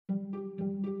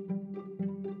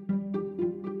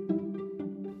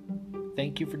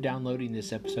Thank you for downloading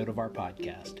this episode of our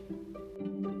podcast.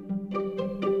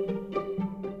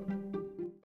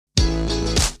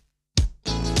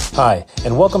 Hi,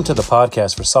 and welcome to the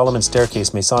podcast for Solomon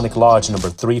Staircase Masonic Lodge number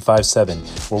 357,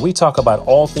 where we talk about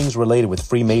all things related with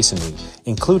Freemasonry,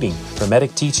 including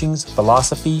Hermetic teachings,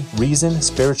 philosophy, reason,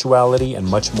 spirituality, and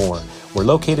much more. We're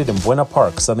located in Buena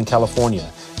Park, Southern California.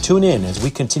 Tune in as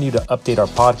we continue to update our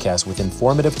podcast with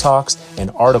informative talks and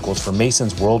articles for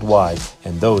Masons worldwide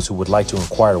and those who would like to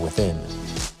inquire within.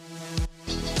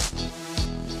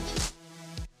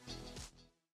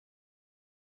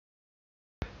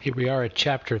 Here we are at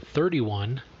Chapter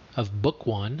 31 of Book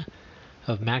 1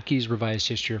 of Mackey's Revised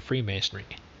History of Freemasonry.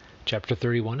 Chapter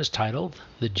 31 is titled,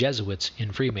 The Jesuits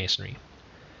in Freemasonry.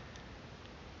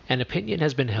 An opinion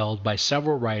has been held by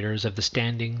several writers of the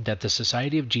standing that the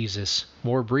Society of Jesus,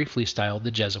 more briefly styled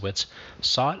the Jesuits,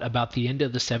 sought about the end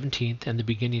of the 17th and the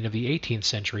beginning of the 18th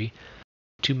century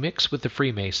to mix with the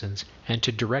Freemasons and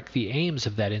to direct the aims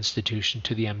of that institution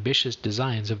to the ambitious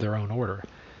designs of their own order.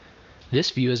 This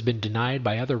view has been denied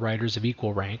by other writers of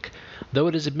equal rank, though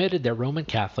it is admitted that Roman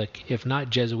Catholic, if not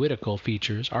Jesuitical,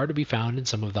 features are to be found in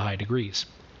some of the high degrees.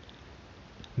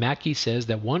 Mackey says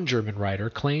that one German writer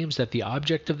claims that the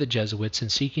object of the Jesuits in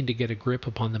seeking to get a grip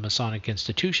upon the Masonic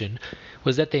institution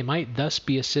was that they might thus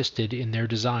be assisted in their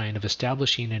design of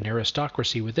establishing an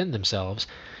aristocracy within themselves,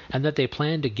 and that they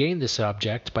planned to gain this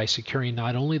object by securing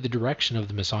not only the direction of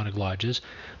the Masonic lodges,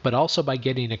 but also by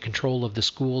getting a control of the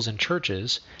schools and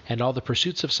churches, and all the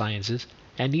pursuits of sciences,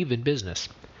 and even business.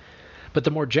 But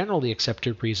the more generally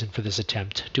accepted reason for this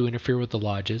attempt to interfere with the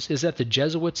lodges is that the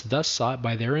Jesuits thus sought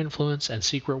by their influence and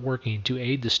secret working to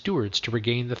aid the stewards to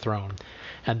regain the throne,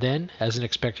 and then, as an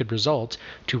expected result,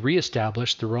 to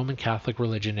re-establish the Roman Catholic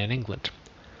religion in England.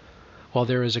 While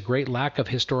there is a great lack of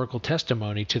historical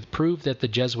testimony to prove that the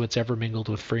Jesuits ever mingled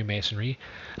with Freemasonry,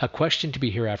 a question to be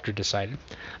hereafter decided,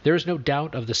 there is no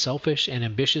doubt of the selfish and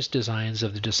ambitious designs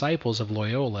of the disciples of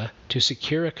Loyola to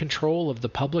secure a control of the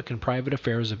public and private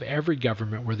affairs of every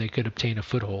government where they could obtain a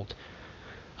foothold.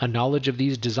 A knowledge of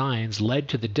these designs led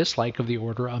to the dislike of the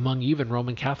order among even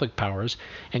Roman Catholic powers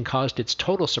and caused its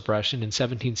total suppression in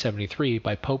 1773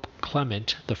 by Pope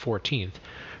Clement XIV,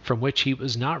 from which he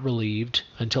was not relieved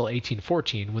until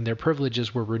 1814, when their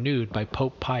privileges were renewed by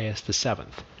Pope Pius VII.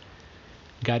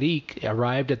 Garrigue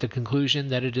arrived at the conclusion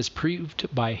that it is proved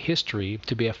by history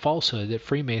to be a falsehood that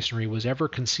Freemasonry was ever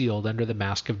concealed under the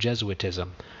mask of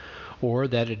Jesuitism, or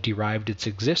that it derived its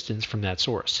existence from that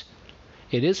source.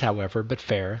 It is, however, but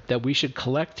fair that we should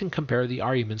collect and compare the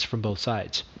arguments from both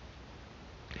sides.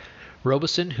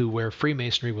 Robeson, who where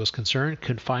Freemasonry was concerned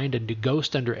could find a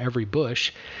ghost under every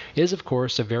bush, is of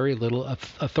course of very little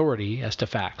authority as to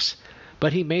facts,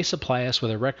 but he may supply us with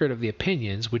a record of the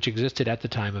opinions which existed at the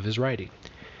time of his writing.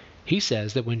 He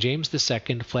says that when James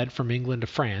II fled from England to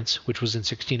France, which was in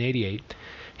 1688,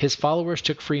 his followers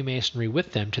took Freemasonry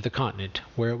with them to the continent,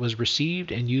 where it was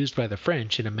received and used by the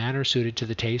French in a manner suited to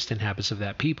the taste and habits of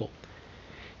that people.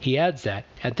 He adds that,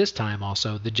 at this time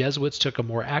also, the Jesuits took a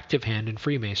more active hand in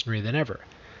Freemasonry than ever.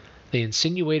 They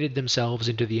insinuated themselves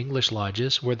into the English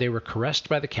lodges, where they were caressed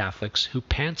by the Catholics, who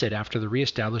panted after the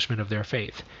re-establishment of their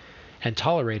faith, and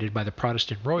tolerated by the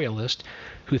Protestant royalists,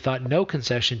 who thought no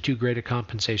concession too great a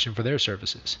compensation for their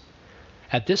services.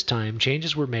 At this time,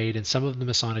 changes were made in some of the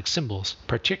Masonic symbols,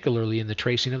 particularly in the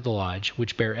tracing of the lodge,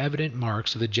 which bear evident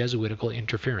marks of the Jesuitical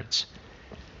interference.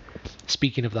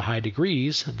 Speaking of the high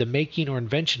degrees, the making or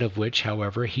invention of which,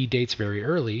 however, he dates very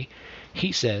early,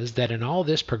 he says that in all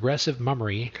this progressive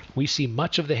mummery we see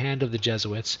much of the hand of the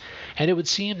Jesuits, and it would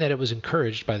seem that it was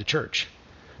encouraged by the Church.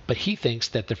 But he thinks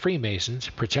that the Freemasons,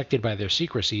 protected by their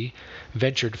secrecy,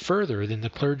 ventured further than the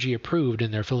clergy approved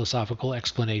in their philosophical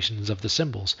explanations of the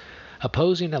symbols,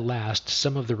 opposing at last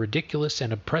some of the ridiculous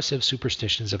and oppressive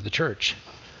superstitions of the Church.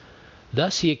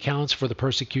 Thus he accounts for the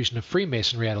persecution of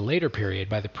Freemasonry at a later period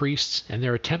by the priests and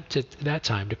their attempt at that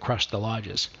time to crush the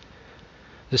lodges.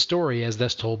 The story, as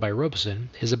thus told by Robeson,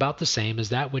 is about the same as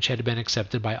that which had been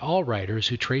accepted by all writers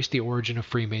who traced the origin of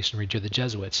Freemasonry to the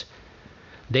Jesuits.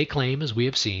 They claim, as we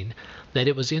have seen, that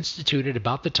it was instituted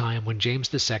about the time when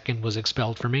James II was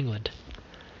expelled from England.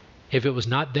 If it was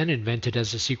not then invented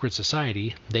as a secret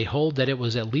society, they hold that it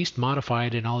was at least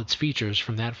modified in all its features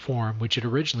from that form which it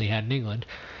originally had in England,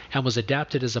 and was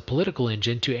adapted as a political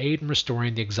engine to aid in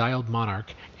restoring the exiled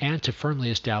monarch and to firmly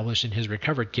establish in his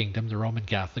recovered kingdom the Roman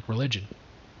Catholic religion.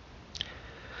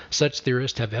 Such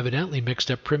theorists have evidently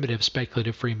mixed up primitive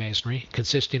speculative Freemasonry,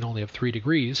 consisting only of 3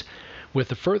 degrees, with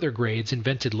the further grades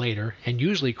invented later and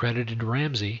usually credited to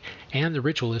Ramsay and the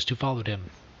ritualists who followed him.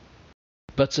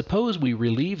 But suppose we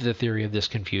relieve the theory of this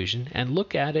confusion and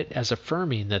look at it as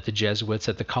affirming that the Jesuits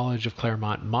at the College of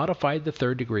Claremont modified the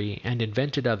third degree and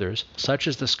invented others, such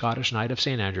as the Scottish Knight of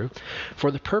St. Andrew,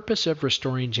 for the purpose of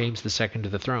restoring James II to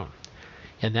the throne.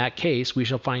 In that case, we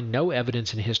shall find no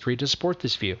evidence in history to support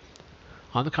this view.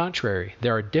 On the contrary,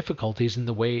 there are difficulties in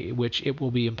the way which it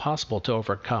will be impossible to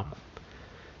overcome.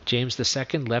 James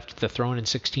II left the throne in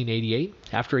 1688.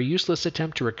 After a useless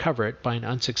attempt to recover it by an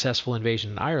unsuccessful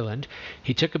invasion in Ireland,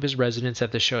 he took up his residence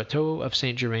at the Château of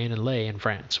Saint-Germain-en-Laye in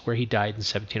France, where he died in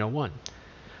 1701.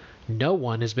 No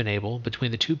one has been able, between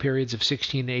the two periods of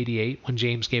 1688, when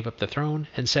James gave up the throne,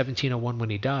 and 1701, when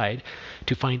he died,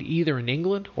 to find either in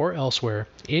England or elsewhere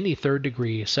any third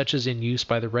degree such as in use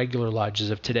by the regular lodges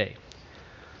of today.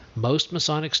 Most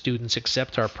Masonic students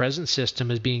accept our present system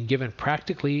as being given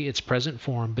practically its present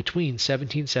form between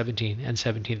 1717 and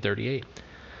 1738.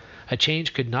 A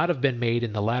change could not have been made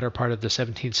in the latter part of the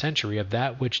 17th century of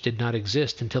that which did not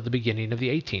exist until the beginning of the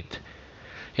 18th.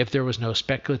 If there was no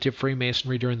speculative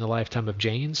Freemasonry during the lifetime of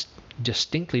James,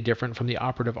 distinctly different from the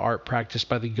operative art practiced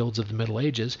by the guilds of the Middle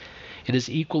Ages, it is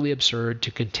equally absurd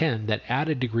to contend that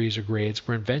added degrees or grades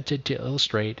were invented to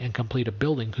illustrate and complete a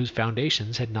building whose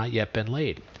foundations had not yet been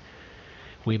laid.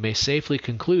 We may safely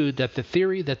conclude that the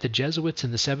theory that the Jesuits in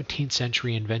the 17th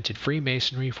century invented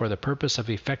Freemasonry for the purpose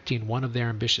of effecting one of their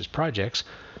ambitious projects,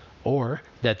 or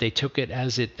that they took it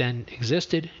as it then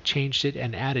existed, changed it,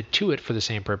 and added to it for the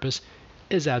same purpose,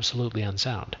 is absolutely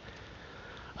unsound.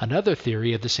 Another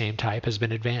theory of the same type has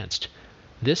been advanced.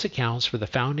 This accounts for the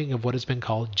founding of what has been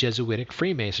called Jesuitic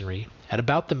Freemasonry at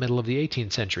about the middle of the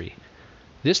 18th century.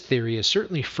 This theory is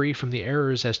certainly free from the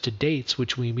errors as to dates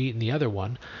which we meet in the other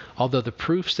one, although the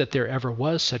proofs that there ever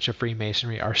was such a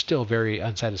Freemasonry are still very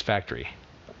unsatisfactory.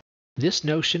 This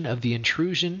notion of the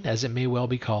intrusion, as it may well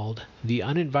be called, the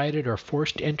uninvited or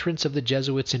forced entrance of the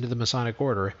Jesuits into the Masonic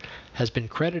order, has been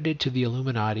credited to the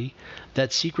Illuminati,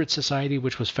 that secret society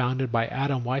which was founded by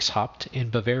Adam Weishaupt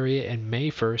in Bavaria in May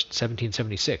 1,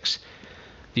 1776.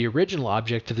 The original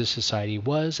object of this society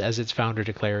was, as its founder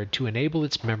declared, to enable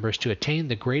its members to attain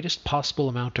the greatest possible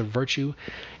amount of virtue,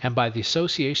 and by the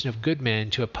association of good men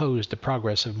to oppose the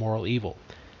progress of moral evil.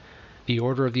 The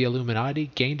order of the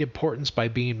Illuminati gained importance by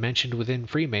being mentioned within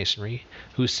Freemasonry,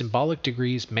 whose symbolic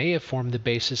degrees may have formed the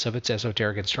basis of its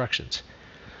esoteric instructions.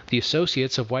 The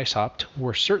associates of Weishaupt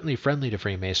were certainly friendly to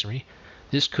Freemasonry.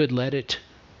 This could lead it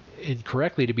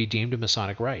incorrectly to be deemed a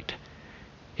Masonic rite.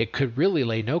 It could really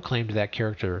lay no claim to that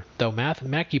character, though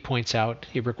Mackey points out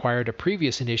it required a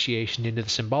previous initiation into the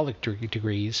symbolic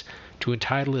degrees to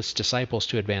entitle its disciples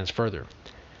to advance further.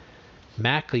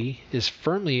 Mackey is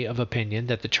firmly of opinion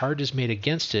that the charges made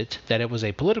against it that it was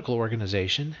a political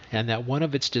organization and that one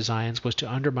of its designs was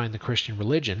to undermine the Christian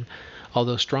religion,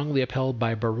 although strongly upheld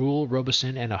by Barruel,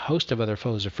 Robeson, and a host of other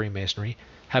foes of Freemasonry,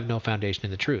 have no foundation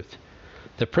in the truth.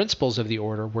 The principles of the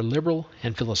order were liberal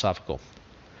and philosophical.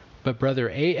 But Brother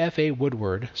A.F.A.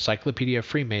 Woodward, Cyclopedia of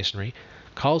Freemasonry,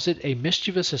 calls it a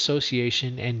mischievous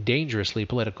association and dangerously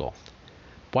political.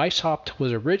 Weishaupt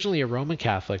was originally a Roman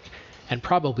Catholic and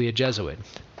probably a Jesuit,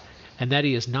 and that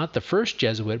he is not the first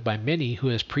Jesuit by many who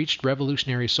has preached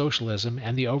revolutionary socialism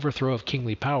and the overthrow of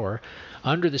kingly power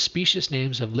under the specious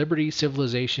names of liberty,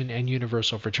 civilization, and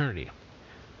universal fraternity.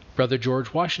 Brother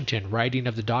George Washington, writing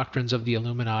of the doctrines of the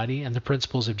Illuminati and the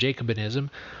principles of Jacobinism,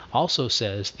 also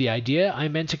says, "The idea I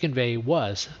meant to convey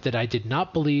was that I did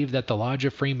not believe that the Lodge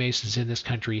of Freemasons in this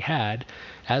country had,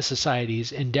 as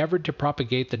societies, endeavored to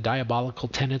propagate the diabolical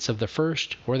tenets of the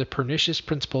first or the pernicious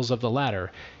principles of the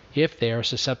latter, if they are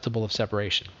susceptible of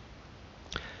separation."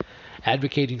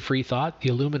 Advocating free thought, the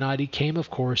Illuminati came, of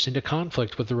course, into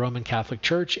conflict with the Roman Catholic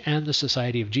Church and the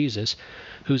Society of Jesus,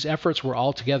 whose efforts were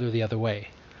altogether the other way.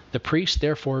 The priests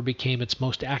therefore became its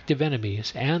most active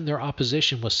enemies, and their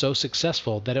opposition was so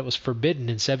successful that it was forbidden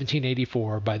in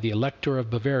 1784 by the Elector of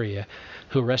Bavaria,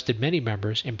 who arrested many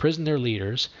members, imprisoned their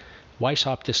leaders,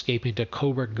 Weishaupt escaping to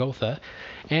Coburg Gotha,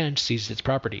 and seized its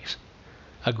properties.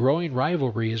 A growing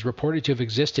rivalry is reported to have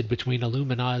existed between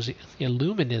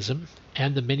Illuminism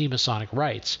and the many Masonic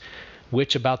rites,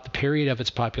 which about the period of its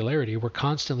popularity were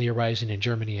constantly arising in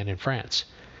Germany and in France.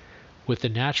 With the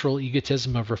natural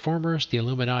egotism of reformers, the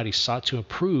Illuminati sought to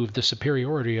improve the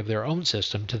superiority of their own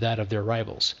system to that of their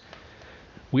rivals.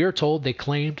 We are told they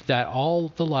claimed that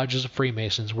all the lodges of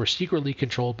Freemasons were secretly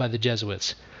controlled by the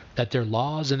Jesuits, that their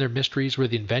laws and their mysteries were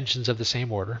the inventions of the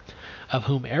same order, of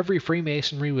whom every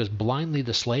Freemasonry was blindly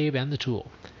the slave and the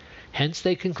tool. Hence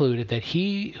they concluded that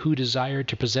he who desired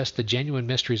to possess the genuine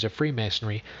mysteries of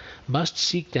Freemasonry must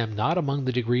seek them not among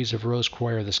the degrees of Rose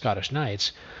Croix or the Scottish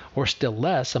Knights, or still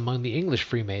less among the English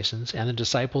Freemasons and the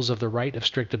disciples of the rite of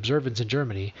strict observance in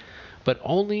Germany, but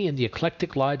only in the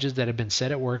eclectic lodges that had been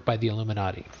set at work by the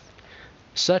Illuminati.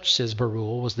 Such, says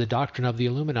Barruel, was the doctrine of the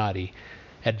Illuminati,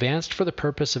 advanced for the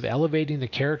purpose of elevating the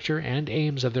character and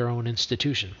aims of their own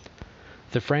institution.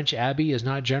 The French abbé is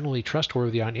not generally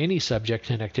trustworthy on any subject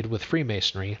connected with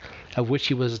Freemasonry, of which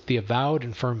he was the avowed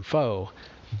and firm foe,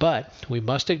 but we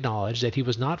must acknowledge that he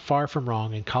was not far from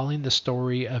wrong in calling the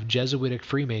story of Jesuitic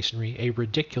Freemasonry a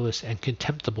ridiculous and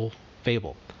contemptible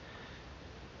fable.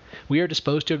 We are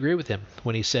disposed to agree with him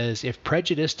when he says, if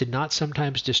prejudice did not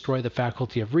sometimes destroy the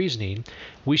faculty of reasoning,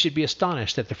 we should be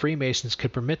astonished that the Freemasons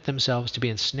could permit themselves to be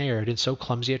ensnared in so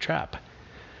clumsy a trap.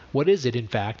 What is it, in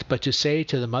fact, but to say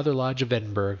to the Mother Lodge of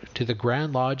Edinburgh, to the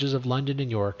Grand Lodges of London and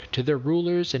York, to their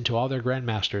rulers and to all their Grand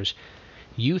Masters,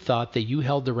 you thought that you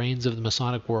held the reins of the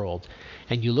Masonic world,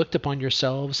 and you looked upon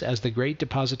yourselves as the great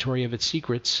depository of its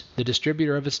secrets, the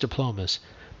distributor of its diplomas,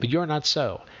 but you are not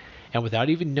so, and without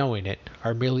even knowing it,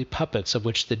 are merely puppets of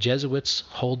which the Jesuits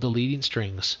hold the leading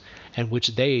strings, and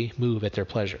which they move at their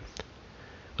pleasure.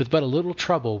 With but a little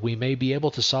trouble we may be able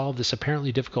to solve this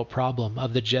apparently difficult problem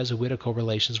of the Jesuitical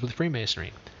relations with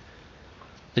Freemasonry.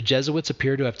 The Jesuits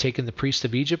appear to have taken the priests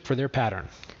of Egypt for their pattern.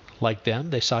 Like them,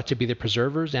 they sought to be the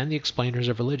preservers and the explainers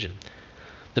of religion.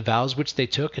 The vows which they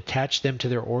took attached them to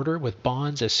their order with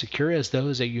bonds as secure as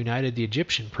those that united the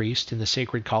Egyptian priest in the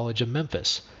sacred college of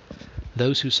Memphis.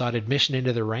 Those who sought admission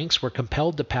into their ranks were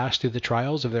compelled to pass through the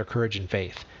trials of their courage and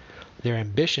faith. Their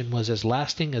ambition was as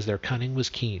lasting as their cunning was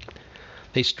keen.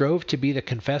 They strove to be the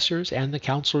confessors and the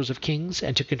counselors of kings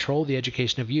and to control the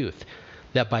education of youth,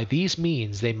 that by these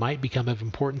means they might become of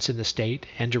importance in the state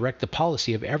and direct the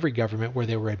policy of every government where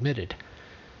they were admitted.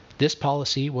 This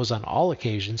policy was on all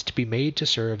occasions to be made to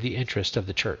serve the interest of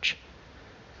the Church.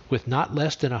 With not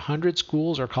less than 100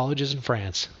 schools or colleges in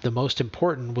France, the most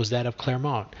important was that of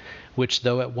Clermont, which,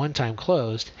 though at one time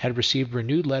closed, had received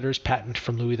renewed letters patent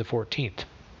from Louis XIV.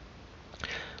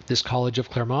 This college of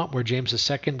Clermont, where James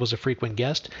II was a frequent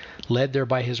guest, led there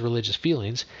by his religious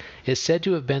feelings, is said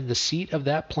to have been the seat of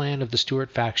that plan of the Stuart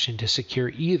faction to secure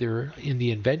either in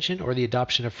the invention or the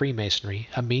adoption of Freemasonry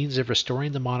a means of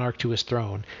restoring the monarch to his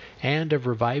throne and of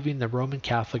reviving the Roman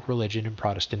Catholic religion in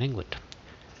Protestant England.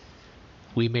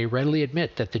 We may readily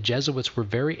admit that the Jesuits were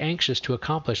very anxious to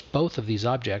accomplish both of these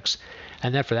objects,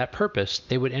 and that for that purpose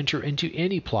they would enter into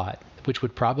any plot which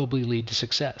would probably lead to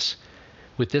success.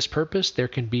 With this purpose, there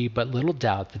can be but little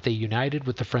doubt that they united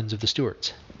with the friends of the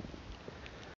Stuarts.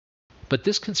 But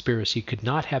this conspiracy could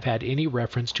not have had any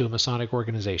reference to a Masonic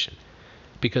organization,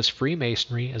 because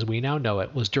Freemasonry, as we now know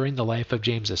it, was during the life of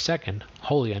James II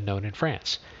wholly unknown in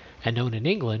France, and known in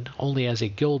England only as a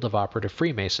guild of operative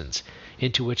Freemasons,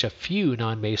 into which a few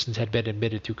non-Masons had been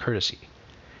admitted through courtesy.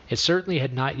 It certainly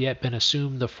had not yet been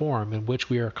assumed the form in which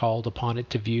we are called upon it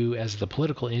to view as the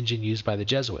political engine used by the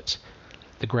Jesuits.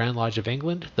 The Grand Lodge of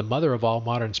England, the mother of all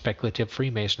modern speculative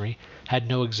Freemasonry, had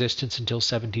no existence until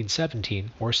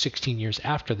 1717, or 16 years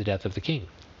after the death of the king.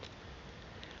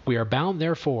 We are bound,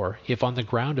 therefore, if on the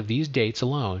ground of these dates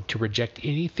alone, to reject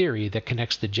any theory that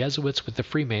connects the Jesuits with the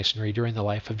Freemasonry during the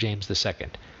life of James II.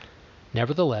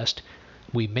 Nevertheless,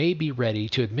 we may be ready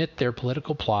to admit their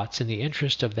political plots in the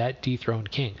interest of that dethroned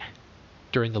king.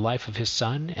 During the life of his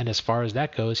son, and as far as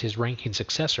that goes his ranking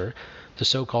successor, the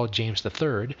so-called James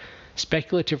III,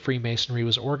 speculative Freemasonry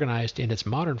was organized in its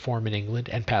modern form in England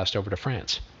and passed over to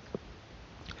France.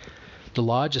 The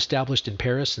lodge established in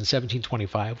Paris in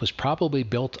 1725 was probably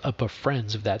built up of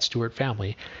friends of that Stuart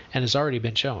family and has already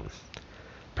been shown.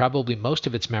 Probably most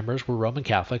of its members were Roman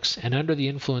Catholics and under the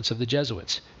influence of the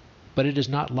Jesuits, but it is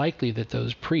not likely that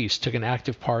those priests took an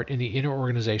active part in the inner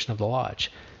organization of the lodge.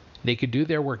 They could do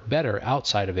their work better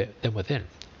outside of it than within.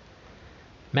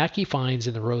 Mackey finds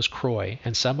in the Rose Croix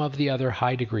and some of the other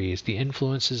high degrees the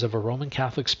influences of a Roman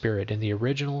Catholic spirit in the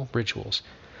original rituals.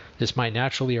 This might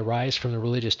naturally arise from the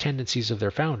religious tendencies of their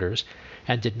founders,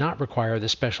 and did not require the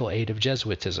special aid of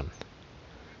Jesuitism.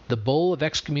 The bull of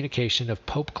excommunication of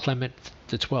Pope Clement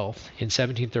XII in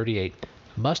 1738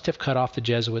 must have cut off the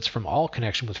Jesuits from all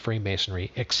connection with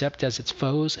Freemasonry except as its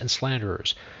foes and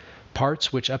slanderers,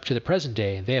 parts which up to the present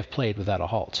day they have played without a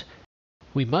halt.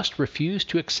 We must refuse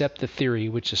to accept the theory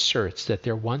which asserts that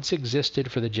there once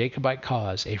existed for the Jacobite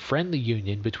cause a friendly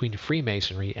union between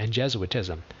Freemasonry and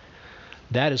Jesuitism.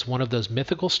 That is one of those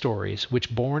mythical stories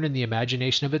which, born in the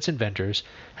imagination of its inventors,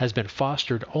 has been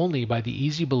fostered only by the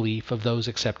easy belief of those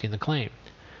accepting the claim.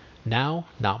 Now,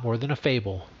 not more than a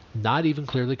fable, not even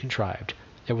clearly contrived,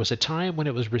 There was a time when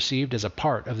it was received as a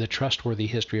part of the trustworthy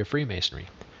history of Freemasonry.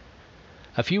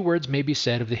 A few words may be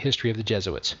said of the history of the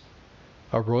Jesuits.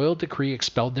 A royal decree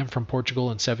expelled them from Portugal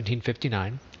in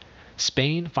 1759.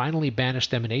 Spain finally banished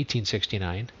them in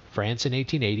 1869, France in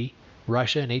 1880,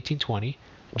 Russia in 1820,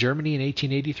 Germany in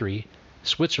 1883,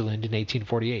 Switzerland in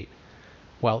 1848.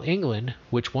 While England,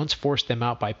 which once forced them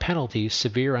out by penalties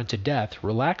severe unto death,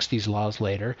 relaxed these laws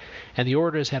later, and the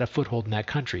order has had a foothold in that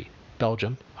country,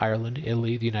 Belgium, Ireland,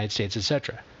 Italy, the United States,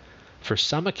 etc. For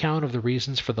some account of the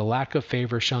reasons for the lack of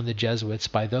favor shown the Jesuits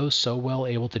by those so well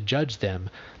able to judge them,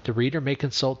 the reader may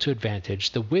consult to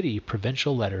advantage the witty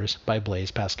Provincial Letters by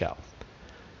Blaise Pascal.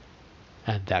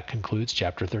 And that concludes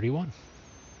Chapter 31.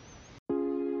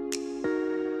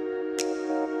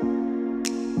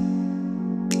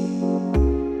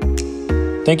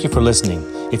 Thank you for listening.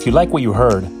 If you like what you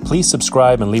heard, please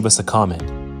subscribe and leave us a comment.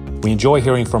 We enjoy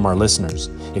hearing from our listeners.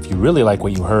 If you really like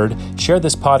what you heard, share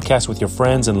this podcast with your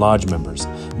friends and lodge members.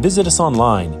 Visit us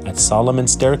online at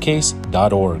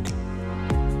solomonstaircase.org.